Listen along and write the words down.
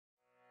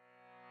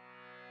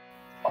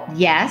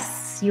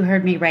Yes, you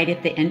heard me right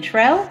at the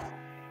intro.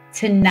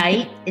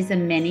 Tonight is a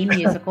mini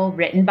musical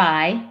written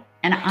by,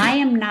 and I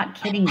am not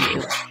kidding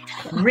you,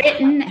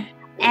 written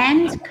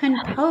and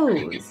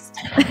composed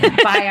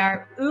by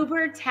our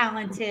uber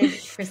talented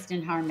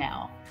Kristin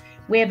Harmel.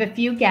 We have a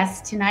few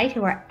guests tonight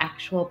who are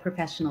actual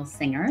professional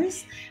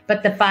singers,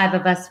 but the five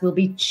of us will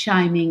be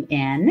chiming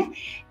in.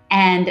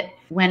 And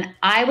when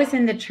I was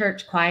in the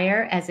church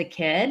choir as a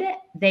kid,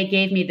 they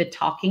gave me the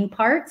talking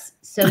parts,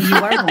 so you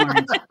are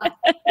warned.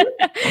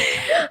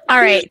 All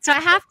right, so I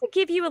have to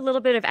give you a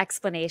little bit of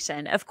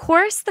explanation. Of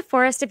course, The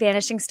Forest of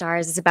Vanishing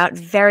Stars is about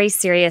very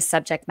serious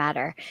subject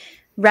matter.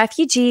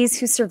 Refugees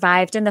who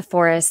survived in the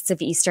forests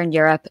of Eastern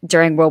Europe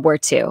during World War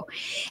II.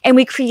 And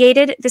we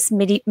created this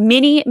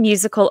mini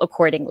musical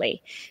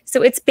accordingly.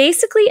 So it's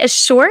basically a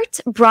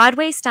short,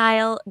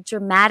 Broadway-style,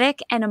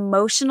 dramatic, and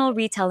emotional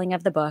retelling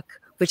of the book,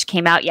 which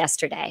came out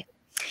yesterday.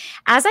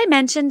 As I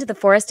mentioned, The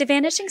Forest of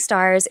Vanishing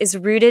Stars is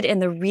rooted in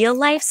the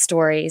real-life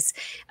stories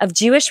of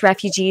Jewish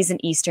refugees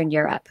in Eastern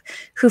Europe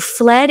who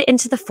fled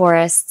into the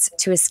forests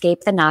to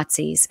escape the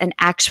Nazis and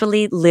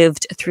actually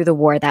lived through the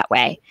war that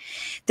way.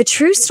 The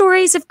true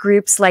stories of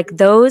groups like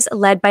those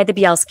led by the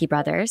Bielski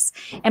brothers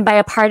and by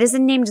a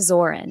partisan named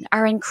Zoran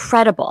are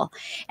incredible,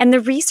 and the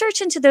research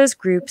into those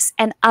groups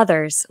and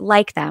others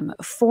like them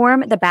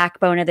form the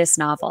backbone of this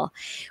novel,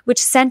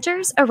 which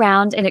centers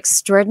around an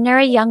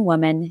extraordinary young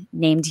woman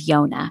named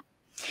Yona.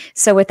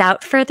 So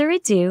without further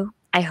ado,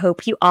 I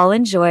hope you all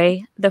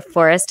enjoy The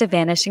Forest of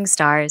Vanishing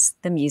Stars,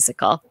 the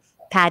musical.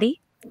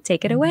 Patti,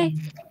 take it away.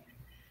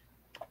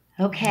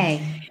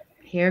 Okay,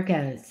 here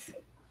goes.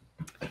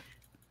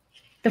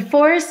 The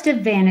Forest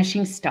of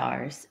Vanishing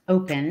Stars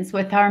opens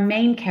with our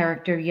main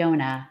character,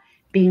 Yona,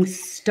 being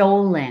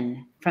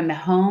stolen from the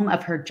home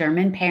of her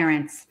German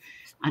parents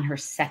on her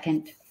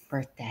 2nd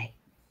birthday.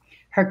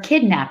 Her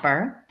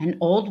kidnapper, an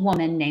old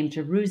woman named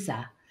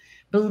Jerusa,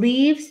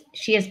 believes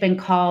she has been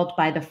called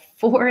by the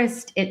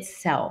forest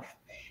itself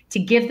to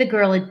give the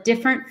girl a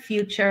different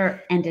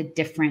future and a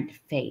different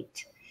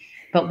fate.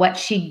 But what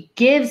she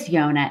gives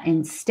Yona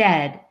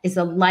instead is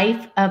a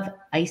life of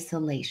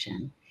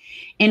isolation,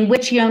 in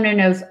which Yona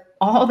knows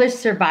all the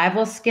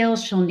survival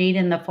skills she'll need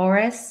in the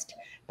forest,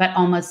 but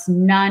almost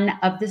none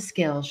of the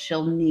skills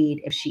she'll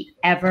need if she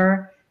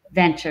ever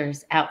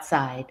ventures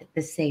outside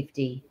the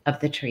safety of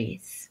the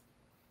trees.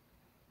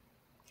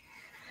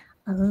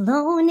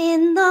 Alone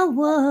in the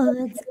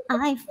woods,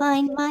 I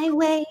find my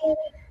way.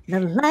 The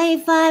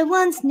life I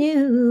once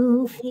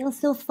knew feels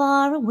so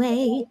far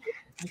away.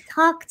 I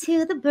talk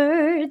to the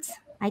birds,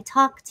 I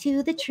talk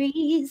to the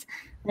trees,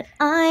 but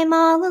I'm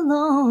all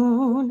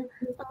alone,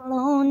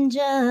 alone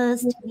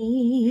just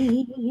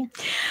me.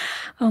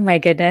 Oh my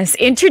goodness.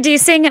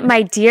 Introducing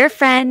my dear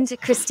friend,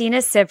 Christina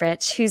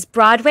Sivrich, whose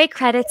Broadway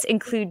credits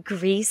include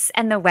Grease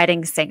and The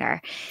Wedding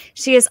Singer.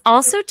 She has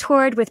also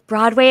toured with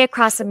Broadway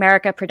Across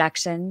America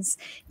productions,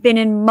 been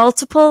in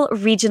multiple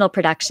regional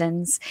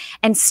productions,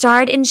 and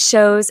starred in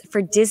shows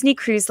for Disney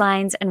Cruise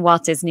Lines and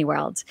Walt Disney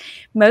World.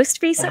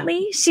 Most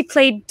recently, she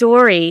played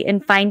Dory in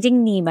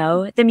Finding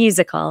Nemo, the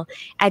musical,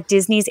 at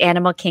Disney's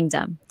Animal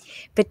Kingdom.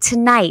 But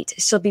tonight,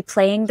 she'll be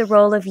playing the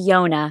role of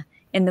Yona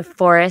in The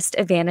Forest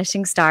of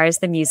Vanishing Stars,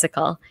 the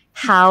musical.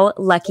 How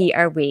lucky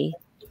are we?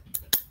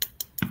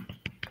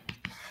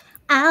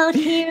 Out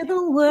here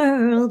the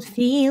world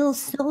feels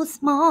so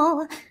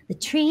small. The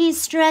trees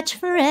stretch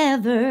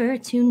forever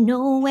to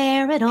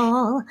nowhere at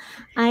all.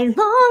 I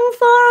long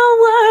for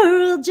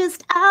a world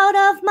just out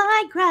of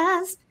my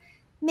grasp.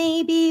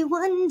 Maybe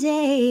one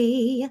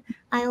day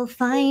I'll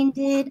find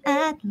it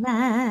at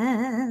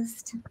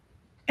last.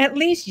 At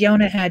least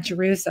Yona had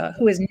Jerusa,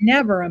 who is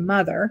never a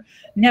mother,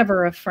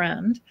 never a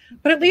friend,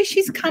 but at least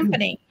she's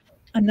company,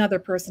 another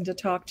person to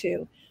talk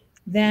to.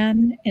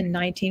 Then, in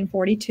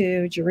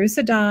 1942,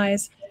 Jerusa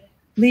dies,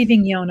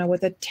 leaving Yona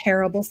with a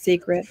terrible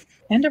secret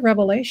and a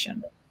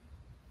revelation.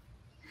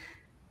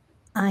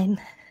 I'm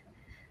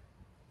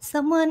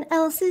someone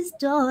else's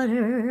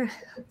daughter,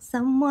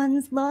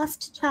 someone's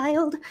lost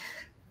child.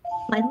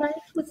 My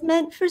life was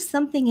meant for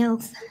something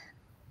else,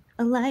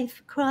 a life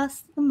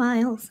across the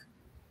miles.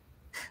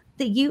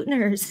 The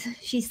Utners,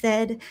 she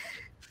said,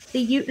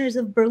 the Utners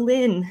of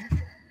Berlin.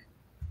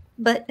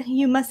 But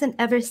you mustn't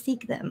ever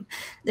seek them.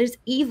 There's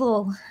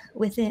evil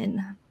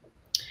within.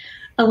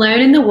 Alone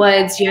in the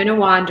woods, Yona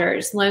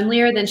wanders,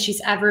 lonelier than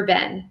she's ever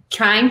been,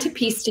 trying to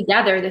piece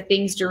together the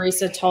things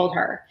Jerusa told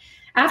her.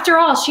 After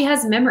all, she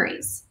has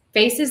memories,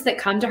 faces that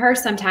come to her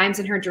sometimes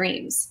in her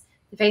dreams.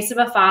 The face of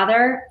a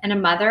father and a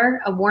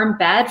mother, a warm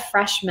bed,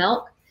 fresh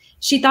milk.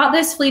 She thought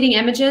those fleeting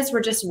images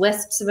were just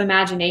wisps of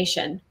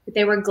imagination, but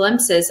they were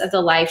glimpses of the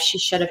life she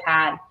should have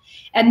had.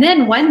 And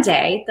then one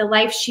day, the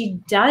life she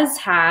does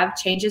have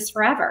changes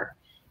forever.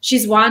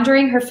 She's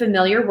wandering her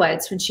familiar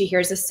woods when she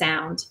hears a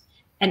sound,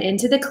 and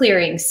into the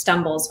clearing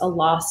stumbles a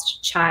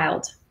lost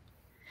child.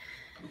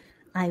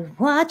 I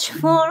watch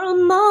for a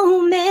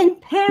moment,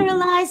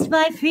 paralyzed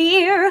by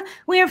fear.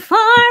 We're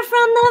far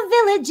from the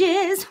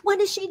villages. What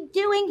is she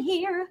doing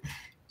here?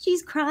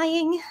 She's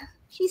crying.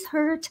 She's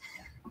hurt.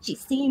 She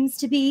seems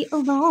to be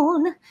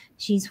alone.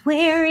 She's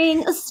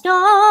wearing a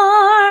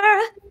star,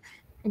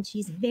 and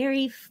she's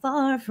very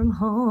far from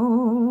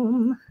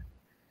home.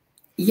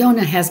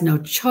 Yona has no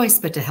choice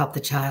but to help the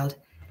child,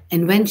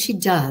 and when she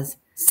does,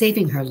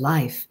 saving her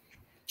life,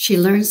 she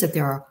learns that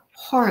there are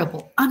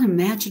horrible,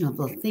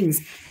 unimaginable things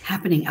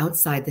happening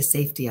outside the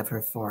safety of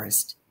her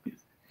forest.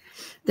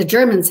 The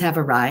Germans have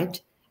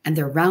arrived, and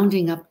they're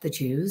rounding up the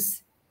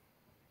Jews,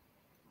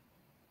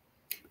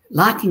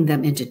 locking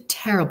them into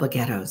terrible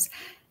ghettos,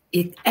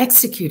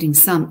 executing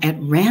some at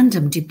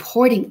random,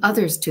 deporting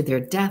others to their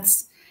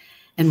deaths.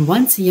 And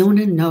once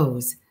Yona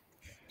knows,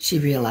 she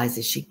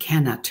realizes she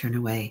cannot turn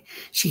away.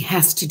 She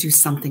has to do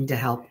something to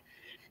help.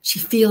 She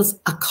feels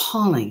a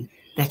calling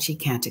that she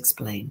can't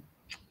explain.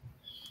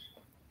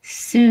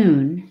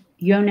 Soon,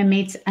 Yona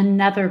meets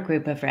another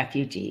group of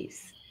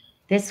refugees.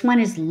 This one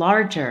is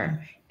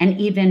larger and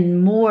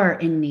even more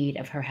in need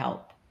of her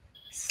help.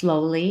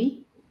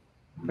 Slowly,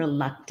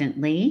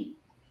 reluctantly,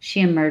 she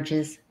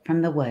emerges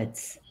from the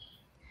woods.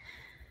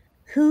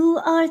 Who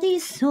are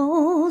these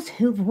souls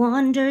who've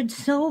wandered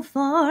so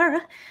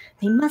far?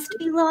 They must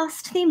be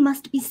lost, they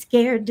must be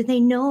scared. Do they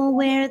know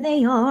where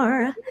they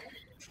are?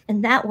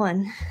 And that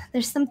one,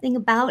 there's something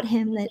about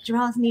him that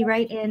draws me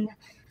right in.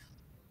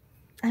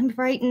 I'm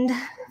frightened,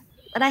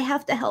 but I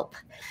have to help.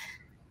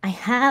 I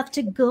have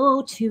to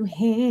go to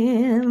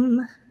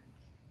him.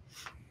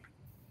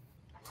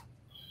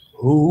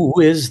 Who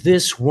is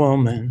this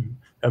woman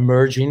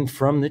emerging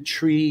from the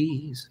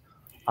trees?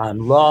 I'm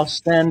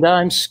lost and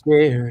I'm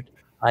scared.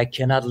 I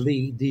cannot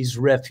lead these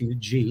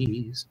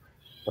refugees,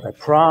 but I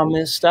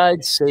promised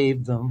I'd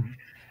save them.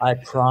 I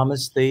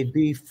promised they'd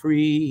be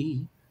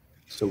free.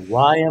 So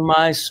why am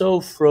I so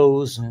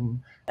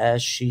frozen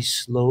as she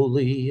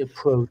slowly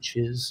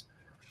approaches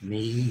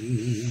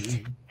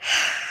me?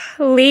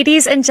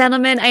 Ladies and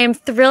gentlemen, I am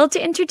thrilled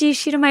to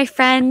introduce you to my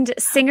friend,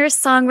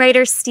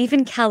 singer-songwriter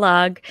Stephen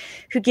Kellogg,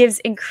 who gives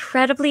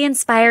incredibly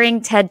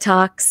inspiring TED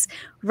Talks,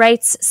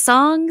 writes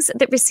songs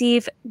that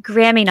receive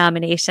Grammy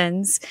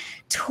nominations,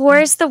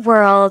 tours the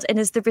world, and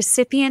is the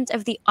recipient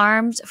of the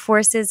Armed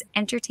Forces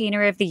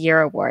Entertainer of the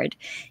Year Award.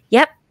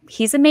 Yep,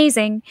 he's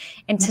amazing.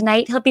 And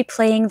tonight he'll be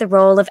playing the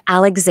role of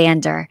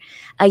Alexander,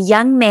 a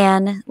young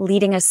man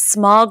leading a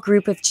small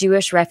group of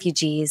Jewish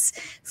refugees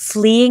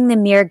fleeing the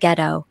Mir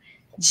Ghetto,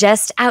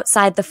 just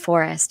outside the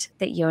forest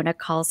that Yona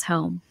calls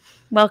home.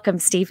 Welcome,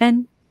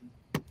 Stephen.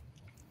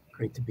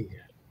 Great to be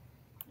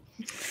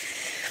here.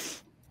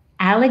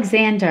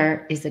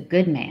 Alexander is a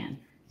good man,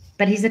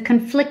 but he's a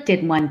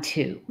conflicted one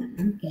too.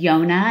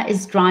 Yona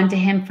is drawn to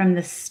him from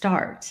the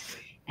start,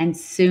 and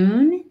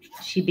soon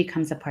she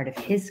becomes a part of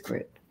his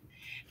group.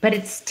 But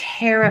it's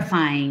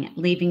terrifying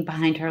leaving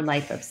behind her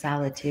life of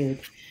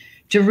solitude.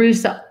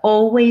 Jerusa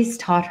always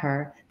taught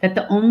her that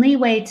the only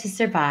way to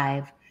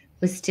survive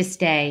was to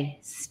stay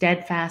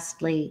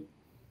steadfastly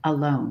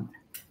alone.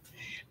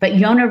 But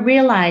Yona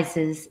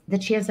realizes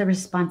that she has a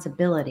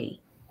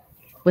responsibility.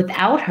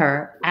 Without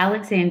her,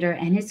 Alexander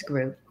and his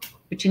group,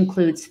 which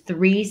includes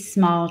 3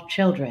 small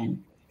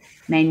children,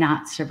 may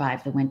not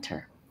survive the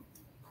winter.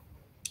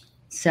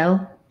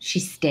 So she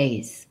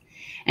stays,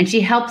 and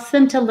she helps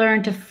them to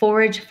learn to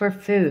forage for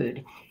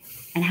food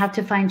and how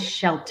to find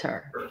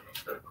shelter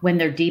when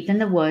they're deep in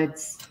the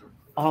woods,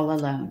 all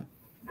alone.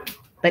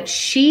 But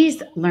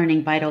she's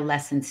learning vital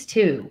lessons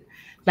too,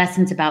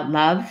 lessons about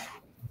love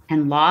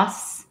and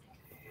loss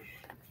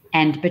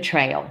and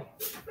betrayal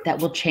that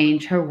will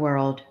change her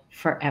world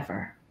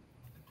forever.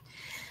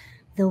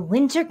 The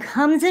winter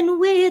comes, and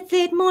with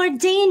it more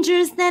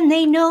dangers than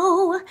they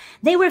know.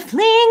 They were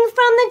fleeing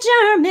from the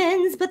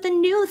Germans, but the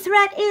new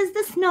threat is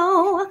the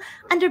snow.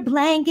 Under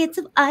blankets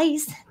of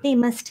ice, they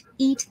must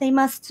eat, they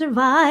must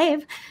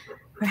survive.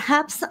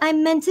 Perhaps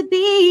I'm meant to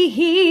be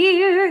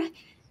here,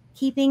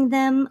 keeping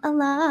them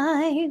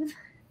alive.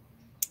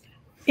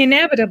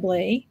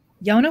 Inevitably,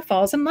 Yona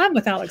falls in love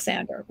with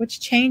Alexander, which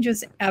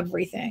changes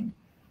everything.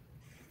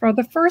 For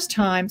the first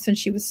time since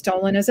she was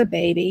stolen as a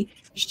baby,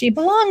 she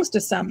belongs to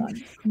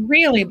someone,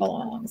 really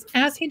belongs,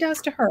 as he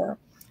does to her.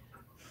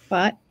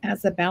 But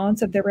as the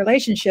balance of their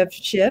relationship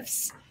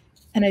shifts,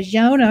 and as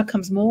Yona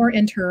comes more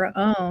into her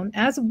own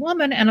as a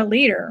woman and a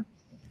leader,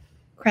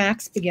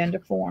 cracks begin to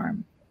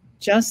form,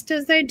 just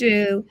as they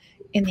do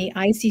in the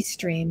icy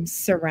streams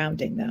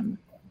surrounding them.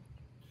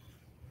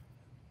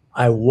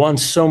 I want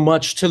so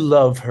much to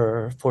love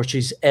her, for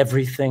she's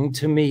everything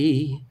to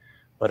me.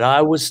 But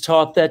I was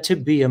taught that to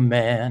be a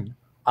man,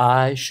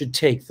 I should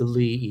take the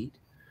lead.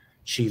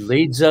 She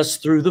leads us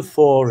through the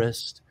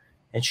forest,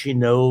 and she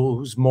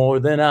knows more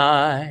than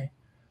I.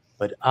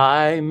 But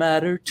I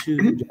matter too,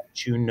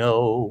 don't you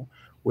know?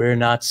 We're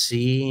not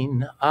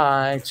seen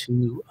eye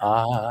to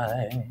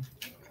eye.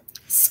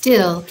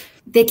 Still,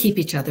 they keep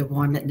each other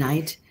warm at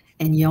night,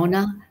 and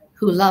Yona,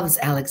 who loves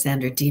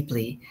Alexander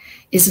deeply,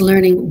 is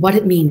learning what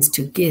it means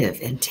to give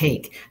and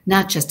take,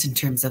 not just in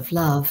terms of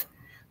love,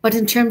 but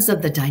in terms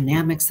of the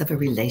dynamics of a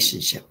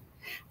relationship,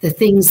 the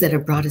things that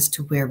have brought us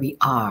to where we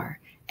are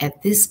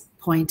at this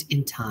point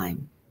in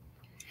time.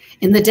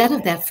 In the dead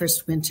of that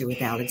first winter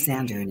with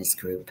Alexander and his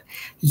group,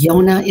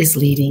 Yona is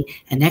leading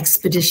an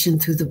expedition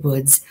through the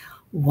woods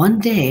one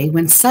day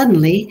when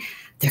suddenly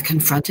they're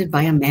confronted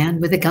by a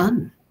man with a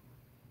gun.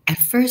 At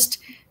first,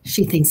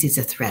 she thinks he's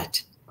a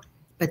threat,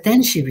 but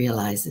then she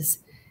realizes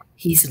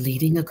he's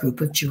leading a group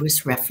of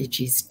Jewish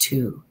refugees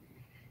too.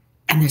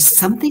 And there's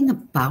something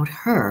about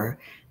her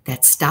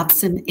that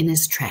stops him in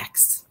his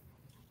tracks.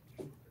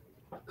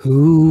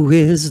 Who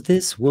is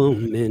this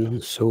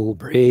woman so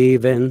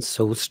brave and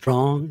so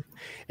strong?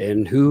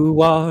 And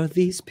who are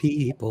these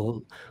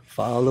people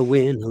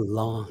following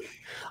along?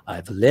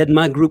 I've led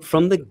my group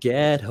from the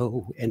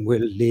ghetto and we're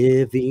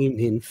living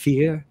in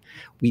fear.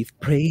 We've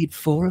prayed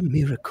for a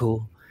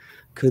miracle.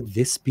 Could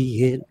this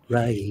be it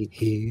right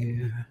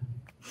here?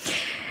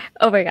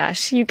 Oh my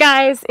gosh, you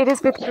guys, it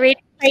is with great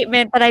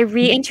excitement that I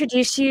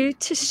reintroduce you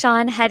to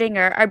Sean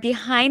Hedinger, our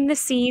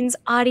behind-the-scenes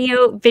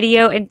audio,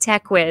 video, and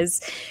tech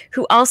whiz,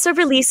 who also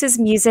releases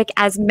music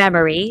as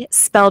Memory,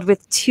 spelled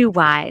with 2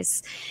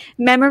 Y's.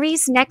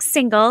 Memory's next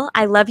single,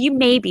 I Love You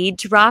Maybe,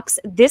 drops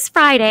this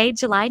Friday,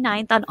 July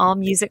 9th, on all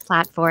music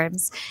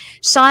platforms.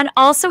 Sean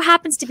also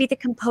happens to be the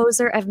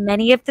composer of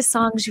many of the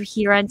songs you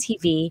hear on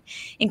TV,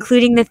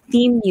 including the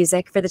theme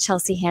music for The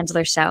Chelsea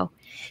Handler Show.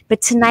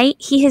 But tonight,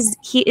 he is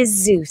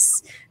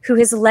Zeus, who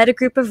has led a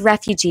group of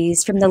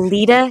refugees from the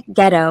Lida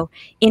ghetto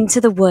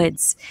into the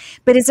woods,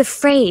 but is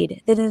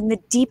afraid that in the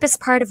deepest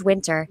part of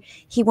winter,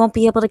 he won't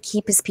be able to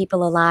keep his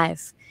people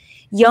alive.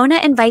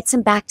 Yona invites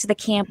him back to the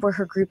camp where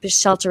her group is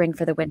sheltering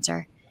for the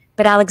winter,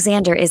 but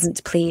Alexander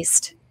isn't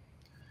pleased.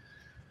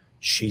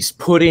 She's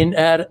putting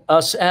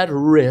us at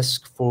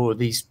risk for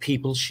these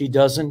people she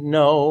doesn't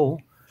know.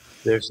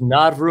 There's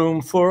not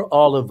room for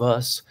all of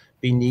us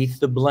beneath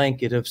the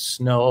blanket of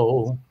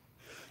snow.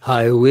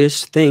 I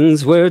wish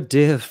things were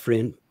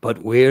different,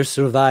 but we're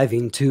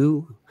surviving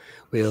too.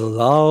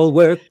 We'll all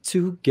work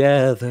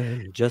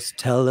together, just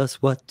tell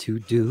us what to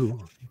do.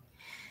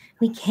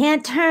 We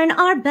can't turn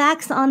our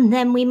backs on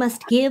them, we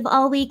must give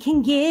all we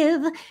can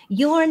give.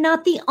 You're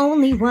not the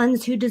only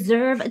ones who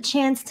deserve a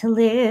chance to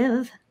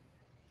live.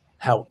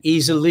 How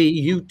easily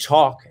you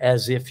talk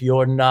as if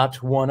you're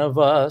not one of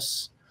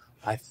us.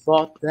 I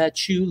thought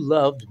that you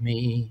loved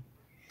me.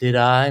 Did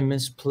I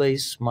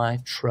misplace my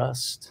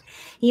trust?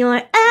 You're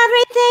everything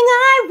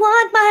I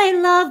want,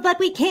 my love, but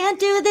we can't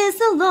do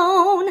this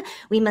alone.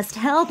 We must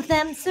help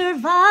them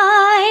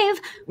survive.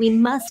 We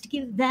must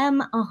give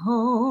them a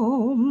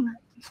home.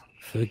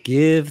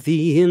 Forgive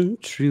the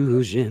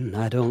intrusion.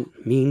 I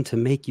don't mean to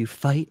make you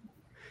fight.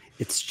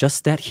 It's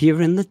just that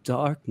here in the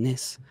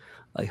darkness,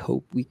 I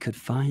hope we could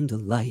find a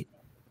light.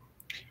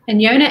 And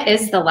Yona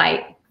is the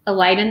light. A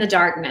light in the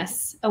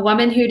darkness, a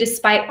woman who,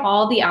 despite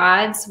all the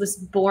odds, was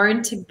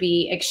born to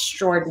be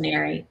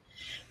extraordinary.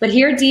 But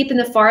here deep in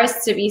the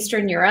forests of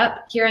Eastern Europe,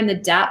 here in the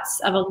depths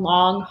of a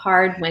long,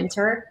 hard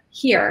winter,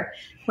 here,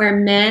 where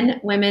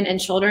men, women, and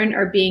children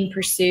are being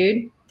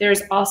pursued,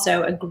 there's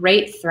also a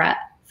great threat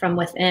from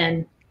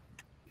within.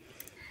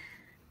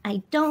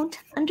 I don't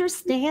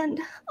understand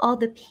all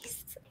the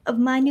pieces of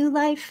my new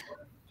life.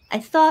 I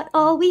thought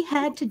all we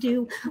had to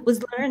do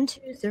was learn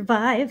to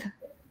survive.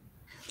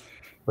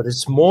 But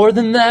it's more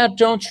than that,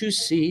 don't you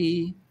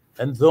see?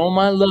 And though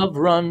my love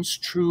runs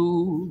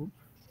true,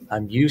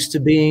 I'm used to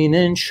being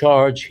in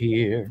charge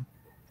here,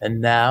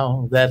 and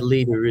now that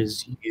leader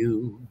is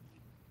you.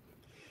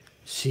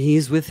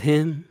 She's with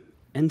him,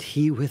 and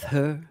he with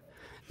her,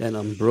 and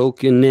I'm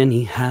broken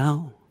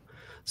anyhow.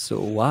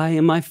 So why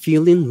am I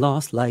feeling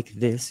lost like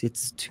this?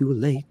 It's too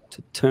late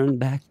to turn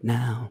back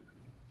now.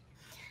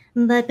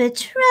 But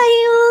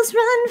betrayals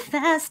run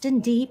fast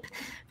and deep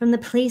from the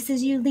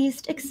places you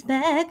least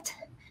expect.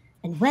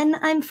 And when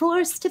I'm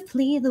forced to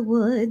flee the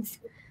woods,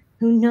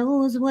 who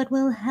knows what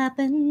will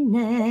happen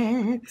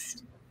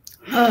next?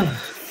 Oh,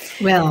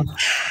 well,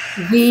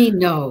 we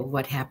know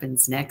what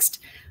happens next.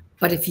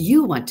 But if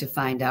you want to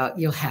find out,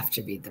 you'll have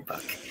to read the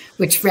book,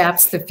 which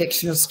wraps the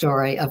fictional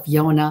story of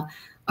Yona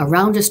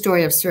around a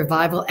story of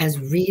survival as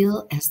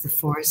real as the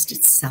forest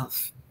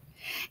itself.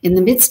 In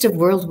the midst of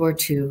World War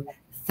II,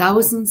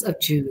 thousands of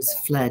Jews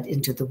fled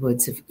into the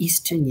woods of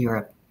Eastern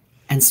Europe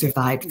and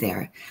survived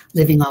there,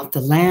 living off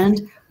the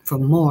land for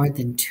more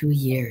than 2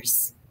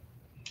 years.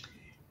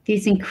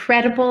 These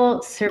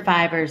incredible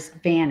survivors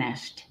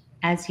vanished,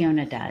 as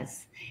Yona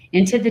does,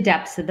 into the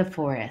depths of the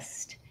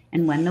forest.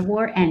 And when the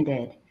war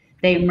ended,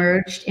 they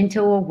emerged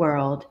into a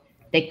world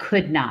they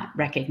could not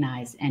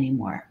recognize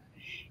anymore.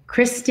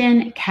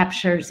 Kristin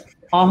captures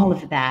all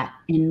of that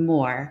and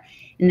more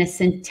in this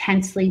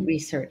intensely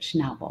researched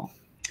novel.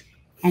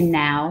 And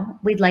now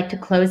we'd like to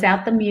close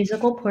out the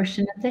musical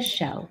portion of the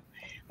show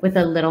with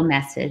a little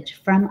message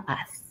from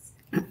us.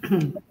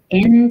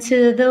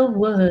 Into the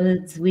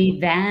woods we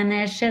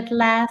vanish at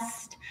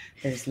last.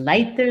 There's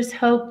light, there's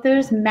hope,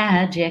 there's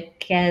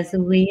magic as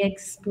we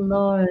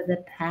explore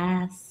the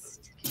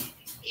past.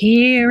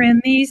 Here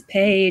in these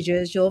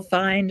pages you'll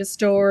find a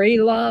story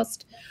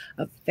lost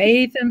of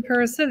faith and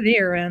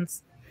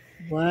perseverance,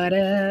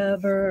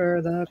 whatever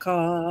the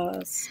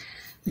cost.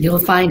 You'll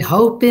find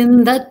hope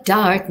in the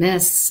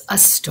darkness, a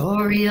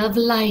story of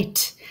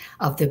light,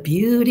 of the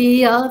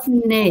beauty of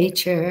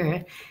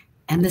nature,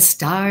 and the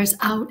stars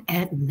out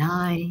at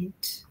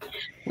night.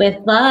 With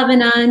love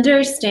and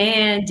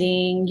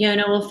understanding,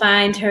 Yona will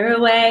find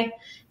her way.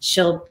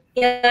 She'll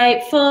be a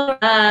light for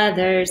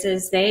others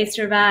as they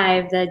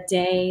survive the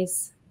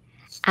days.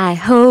 I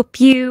hope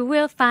you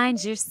will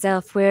find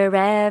yourself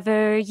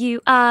wherever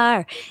you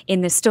are,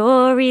 in the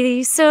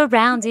story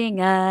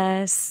surrounding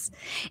us,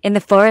 in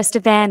the forest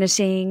of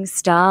vanishing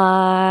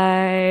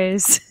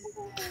stars.